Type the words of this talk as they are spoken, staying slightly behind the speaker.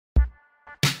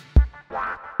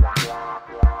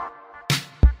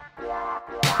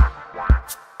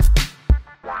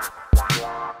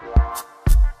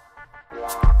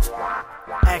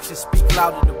Actions speak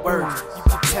louder than words. You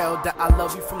can tell that I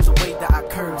love you from the way that I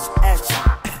curse at you.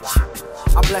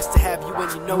 I'm blessed to have you and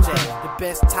you know that. The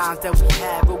best times that we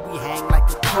have, but we hang like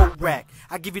a coat rack.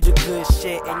 I give you the good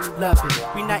shit and you love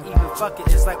it. We not even fucking,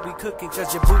 it's like we cooking,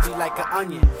 cause your booty like an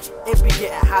onion. It be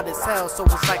getting hot as hell, so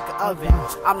it's like an oven.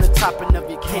 I'm the topping of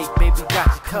your cake, baby, got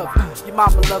you covered. Your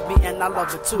mama love me and I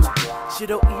love her too. She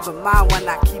don't even mind when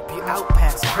I keep you out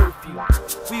past curfew.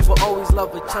 We will always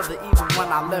love each other even when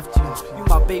I left you. You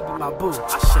my baby, my boo,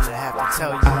 I shouldn't have to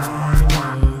tell you. I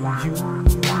know you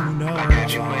know. I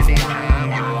got you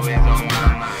anytime, you're always on my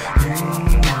mind. You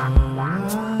know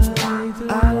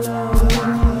I love you.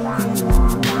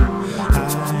 I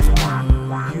know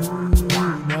you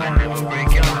know. I never break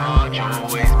your heart, you'll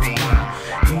always be mine.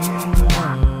 You know I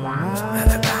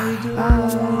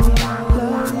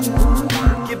love you.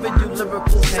 Giving you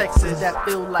lyrical sexes that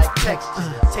feel like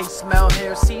texture. Taste, smell,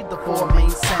 hair, see the four main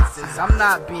senses. I'm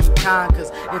not being kind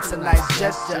cause it's a nice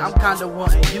gesture. I'm kinda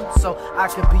wanting you so I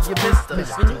could be your mister.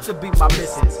 And you could be my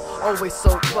missus. Always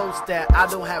so close that I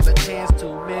don't have a chance to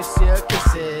miss your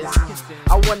kisses.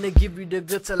 I wanna give you the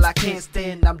good till I can't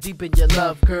stand. I'm deep in your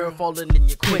love, girl, falling in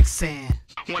your quicksand.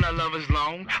 When our love is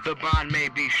long, the bond may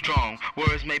be strong.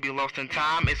 Words may be lost in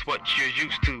time, it's what you're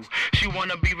used to. She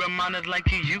wanna be reminded like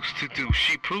you used to do.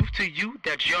 She proves to you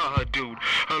that you're her dude.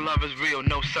 Her love is real,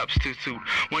 no substitute.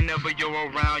 Whenever you're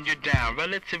around, you're down.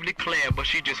 Relatively clear, but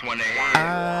she just wanna hear.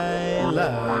 I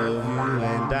love you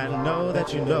and I know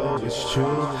that you know it's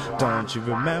true. Don't you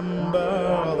remember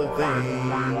all the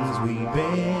things we've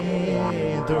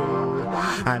been through?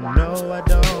 I know I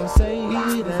don't say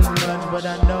it as much, but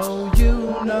I know you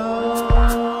know.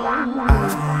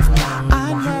 I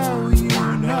know you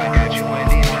know. I got you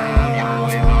anytime, you're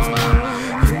always on my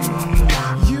mind.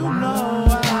 You know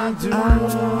I do.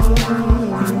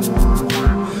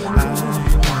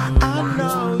 I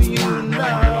know you know. I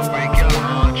never break your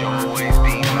heart, you'll always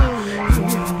be mine.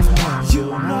 You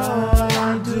know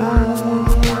I do.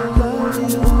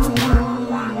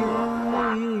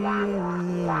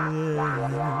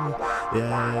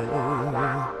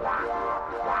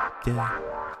 Yeah.